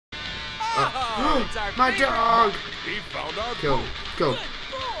It's our my dog! He found our Kill him. Kill him.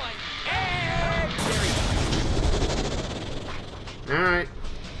 Alright.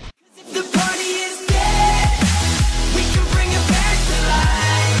 The party is dead. We can bring it back to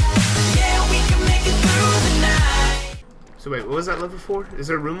life. Yeah, we can make it through the night. So wait, what was that level for? Is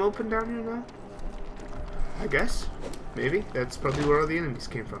there a room open down here now? I guess. Maybe. That's probably where all the enemies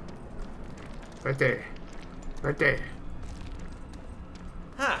came from. Right there. Right there.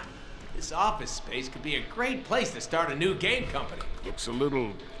 Huh. This office space could be a great place to start a new game company. Looks a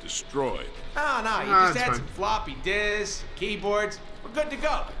little destroyed. Oh, no, you just add some floppy disks, keyboards. We're good to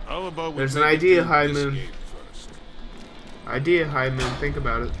go. How about we There's an make it idea, through High this Moon. game first? Idea, High Moon. Think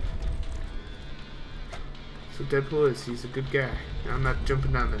about it. So Deadpool is. He's a good guy. I'm not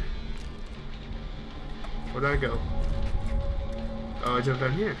jumping down there. Where'd I go? Oh, I jumped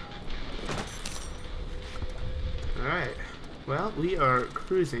down here. Alright. Well, we are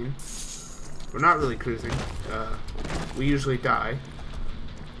cruising. We're not really cruising. We usually die.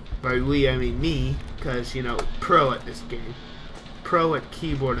 By we, I mean me, because, you know, pro at this game. Pro at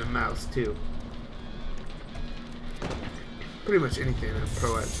keyboard and mouse, too. Pretty much anything I'm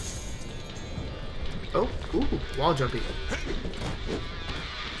pro at. Oh, ooh, wall jumping.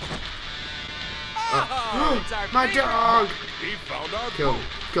 Oh, my dog! He found our Kill him.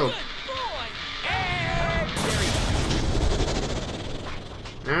 Kill him.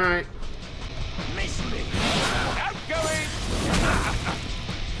 Alright. outgoing.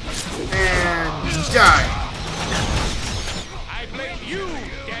 And die. I blame you,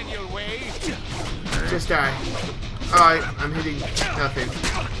 Daniel Way. Just die. Alright, I'm hitting nothing.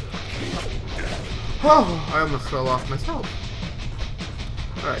 Oh, I almost fell off myself.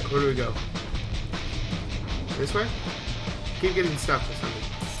 Alright, where do we go? This way? Keep getting stuck or something.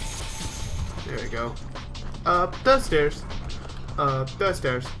 There we go. Up the stairs. Up the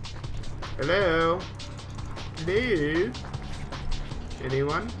stairs. Hello? Hello?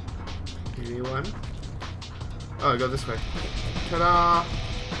 Anyone? Anyone? Oh, I go this way. Ta-da!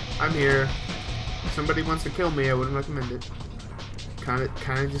 I'm here. If somebody wants to kill me, I wouldn't recommend it. Kinda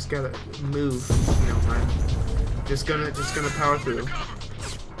just gotta move. You know, man. Just gonna power through.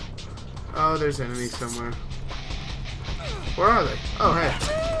 Oh, there's enemies somewhere. Where are they? Oh, hey.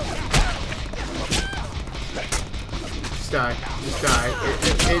 Just die. Just die.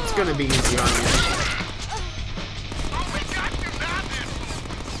 It's gonna be easy on you.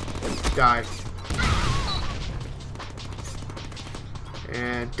 Die.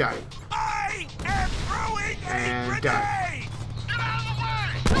 And die. I am throwing And die.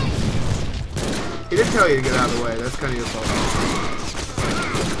 He didn't tell you to get out of the way. That's kind of your fault.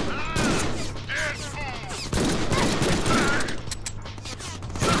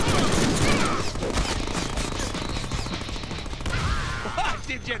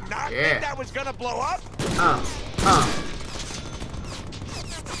 Did you not think that was gonna blow up?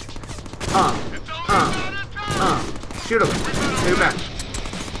 Shoot him. Shoot him back.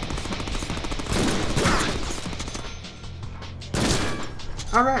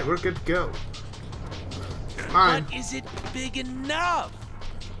 Alright, we're good to go. Fine. But is it big enough?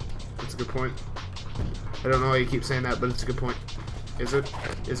 That's a good point. I don't know why you keep saying that, but it's a good point. Is it?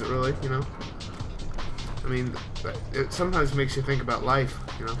 Is it really? You know? I mean, it sometimes makes you think about life,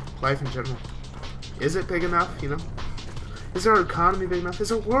 you know? Life in general. Is it big enough, you know? Is our economy big enough?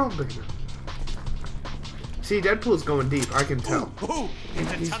 Is our world big enough? See, Deadpool's going deep, I can tell. Ooh,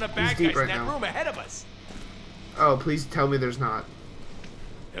 there's a ton of bad guys in that room ahead of us. Oh, please tell me there's not.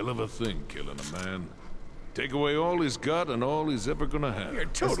 Hell of a thing, killing a man. Take away all he's got and all he's ever gonna have. We're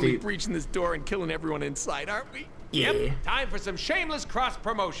totally breaching this door and killing everyone inside, aren't we? Yeah. Yep, time for some shameless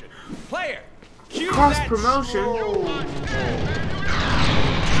cross-promotion. Player, cue Cross promotion?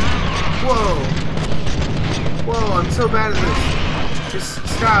 Whoa. Whoa, I'm so bad at this. Just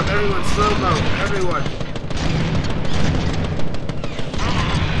stop, everyone, slow-mo, everyone.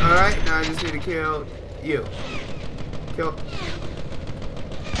 Alright, now I just need to kill you. Kill.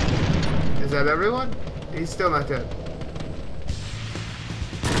 Is that everyone? He's still not dead.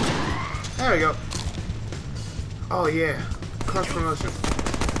 There we go. Oh yeah. Cross promotion.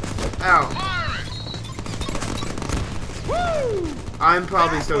 Ow. Woo! I'm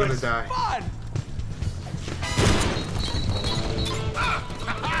probably still gonna die. Fun.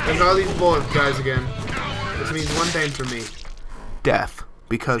 There's all these bullet guys again. Which means one thing for me. Death.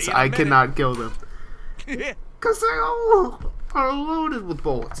 Because I cannot kill them. Because they all are loaded with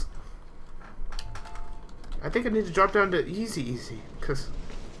bullets. I think I need to drop down to easy, because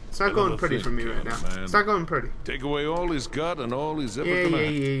it's not going pretty for me right now. It's not going pretty. Take away all he's got and all he's ever gonna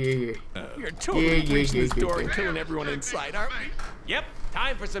have. You're totally breaching this door and killing everyone inside, aren't we? Yep,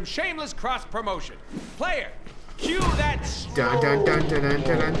 Time for some shameless cross promotion. Player, cue that. Dun dun dun dun dun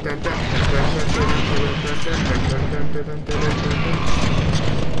dun dun dun dun.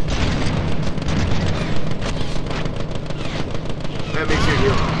 Let me shoot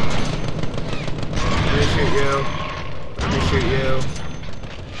you. Let me shoot you. Let me shoot you.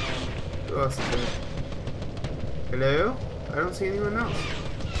 Who else is there? Hello? I don't see anyone else.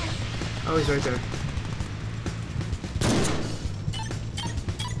 Oh, he's right there.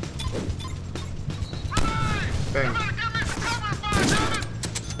 Bang.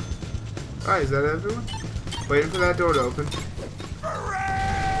 Alright, is that everyone? Waiting for that door to open.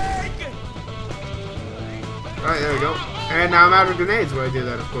 Alright, there we go. And now I'm out of grenades when I do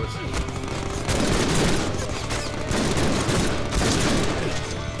that, of course.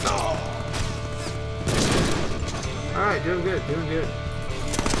 Alright, doing good, doing good.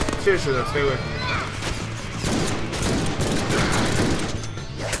 Seriously though, stay away from me.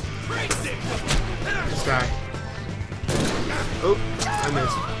 Just die. Oh, I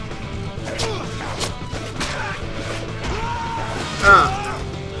missed.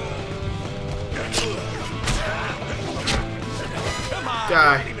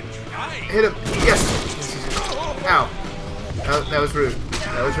 Die. Hit him. Yes. Ow. That was rude.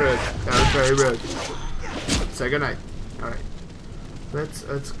 That was rude. That was very rude. Say goodnight. Alright. Let's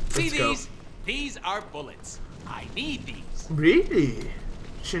See go. these? These are bullets. I need these. Really?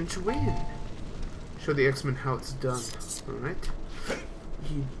 Chin to win. Show the X-Men how it's done. Alright.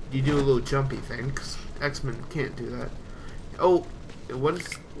 You do a little jumpy thing, 'cause X-Men can't do that. Oh, what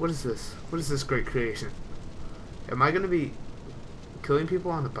is this? What is this great creation? Am I gonna be killing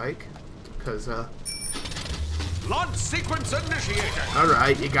people on the bike? Because Launch sequence initiated.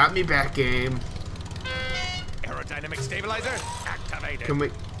 alright, you got me back, game. Aerodynamic stabilizer activated. Can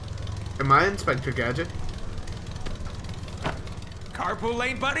we... Am I Inspector Gadget? Carpool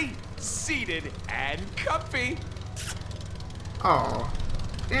lane, buddy. Seated and comfy. Aw.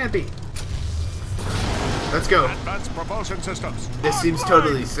 Abby. Let's go. Advanced propulsion systems. This seems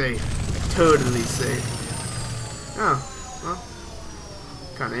totally safe. Totally safe. Oh, well.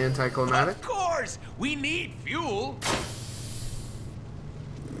 Kind of anticlimactic. Of course, we need fuel.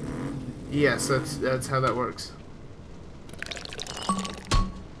 Yes, that's how that works.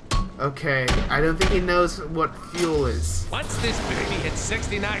 Okay, I don't think he knows what fuel is. Once this baby hits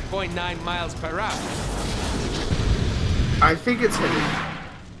 69.9 miles per hour. I think it's hitting.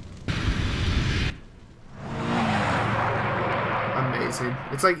 Amazing.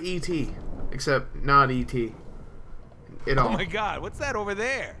 It's like E.T., except not E.T. at all. Oh my God, what's that over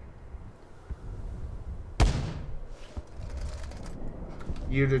there?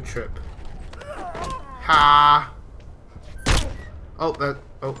 You to trip. Ha! Oh, that...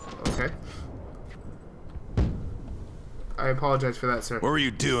 Oh, okay. I apologize for that, sir. What were you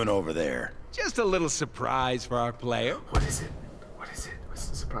doing over there? Just a little surprise for our player. What is it? What is it? What's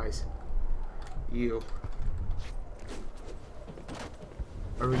the surprise? You.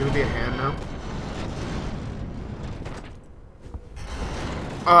 Are we gonna be a hand now?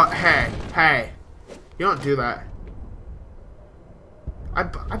 Hey. You don't do that. I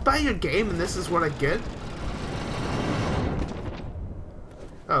buy your game and this is what I get?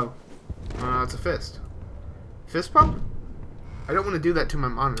 Oh. It's a fist. Fist pump? I don't want to do that to my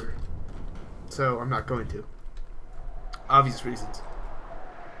monitor. So, I'm not going to. Obvious reasons.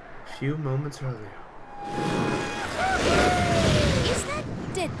 A few moments earlier. Is that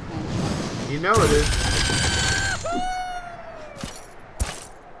Deadpool? You know it is.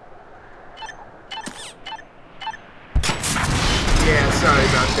 Yeah, sorry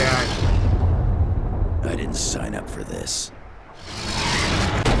about that. I didn't sign up for this.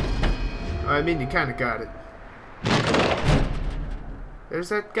 I mean, you kind of got it. There's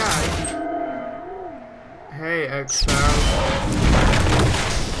that guy. Hey, X-Files.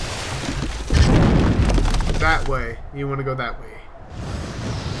 That way. You want to go that way.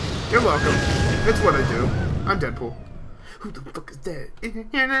 You're welcome. It's what I do. I'm Deadpool. Who the fuck is that?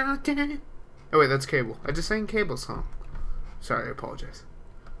 Oh wait, that's Cable. I just sang Cable's song. Sorry, I apologize.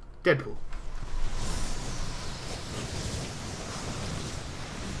 Deadpool.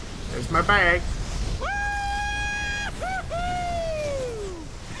 There's my bag.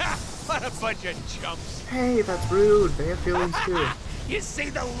 What a bunch of chumps. Hey, that's rude. They have feelings too. You see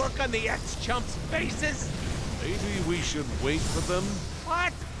the look on the ex-chumps' faces? Maybe we should wait for them?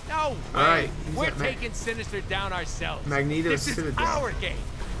 What? No way. All right, We're he's at taking Sinister down ourselves. Magneto's This is Citadel. our game.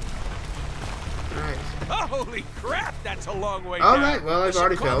 Alright. Holy crap, that's a long way All down. right, well, I've I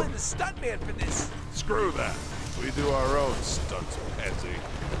already should call failed. in the stuntman for this. Screw that. We do our own stunts, pansy.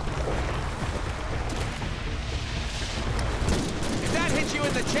 If that hits you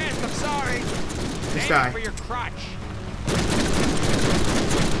in the chest, I'm sorry. Just Aim die. for your crotch.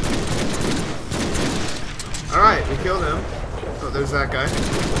 Alright, we killed him. Oh, there's that guy.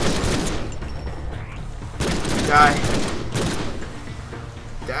 Die.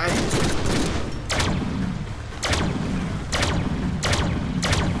 Die.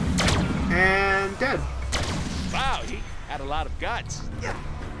 And dead. Wow, he had a lot of guts.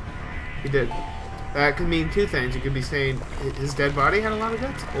 He did. That could mean two things. You could be saying his dead body had a lot of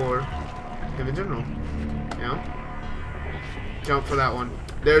guts, or him in general. You know? Jump for that one.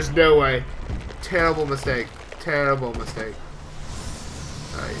 There's no way. Terrible mistake. Terrible mistake.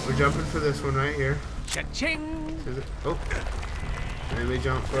 Alright, we're jumping for this one right here. Cha-ching! Oh. And we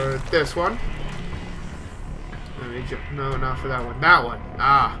jump for this one. And we jump. No, not for that one. That one.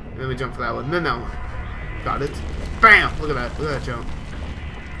 Ah. And then we jump for that one. And then that one. Got it. Bam! Look at that. Look at that jump.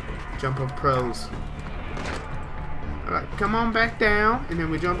 Jump of pros. Alright, come on back down. And then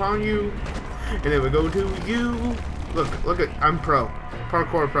we jump on you. And then we go to you. Look at. I'm pro.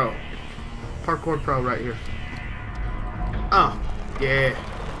 Parkour pro. Parkour pro right here. Oh. Yeah.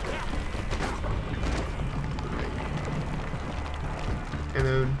 And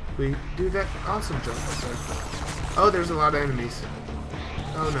then we do that awesome jump up there. Oh, there's a lot of enemies.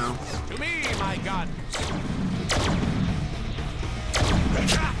 Oh no. To me, my gun.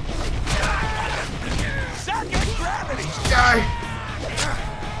 Second gravity. Die!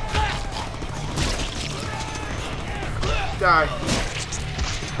 Die.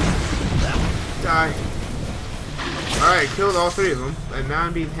 Die. Alright, killed all three of them, and now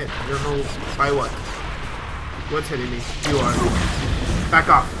I'm being hit. I don't know by what. What's hitting me? You are. Back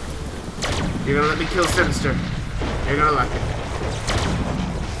off. You're gonna let me kill Sinister. You're gonna like it.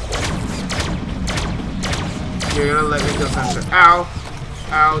 You're gonna let me kill Sinister. Ow!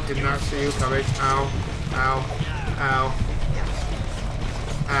 Ow, did not see you coming. Ow. Ow. Ow.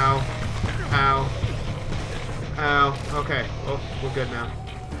 Ow. Ow. Ow. Okay. Oh, we're good now.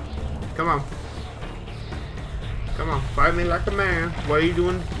 Come on. Come on. Fight me like a man. What are you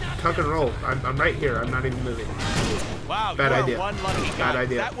doing? Tuck and roll. I'm right here. I'm not even moving. Wow, Bad idea. One lucky Bad guy.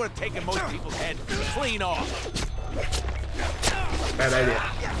 idea. That would have taken most people's head clean off. Bad idea.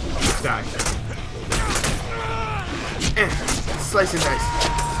 Die. Slice and dice.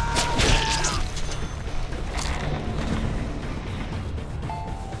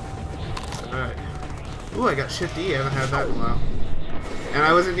 Alright. Ooh, I got Shift E. I haven't had that in a while. And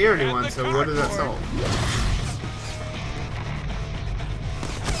I wasn't near anyone, so what does that solve?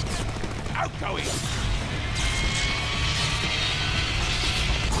 Outgoing.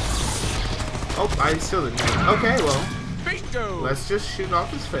 Oh, I still didn't do it. Okay, well, Bingo. let's just shoot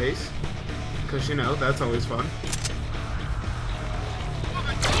off his face. Because, you know, that's always fun.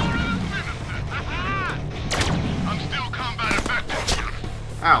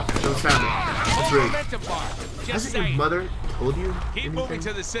 Ow, don't stab me. That's rude. Momentum bar. Just Hasn't your saying. mother told you Keep anything? moving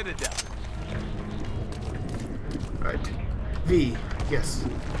to the Citadel. Right. V, yes.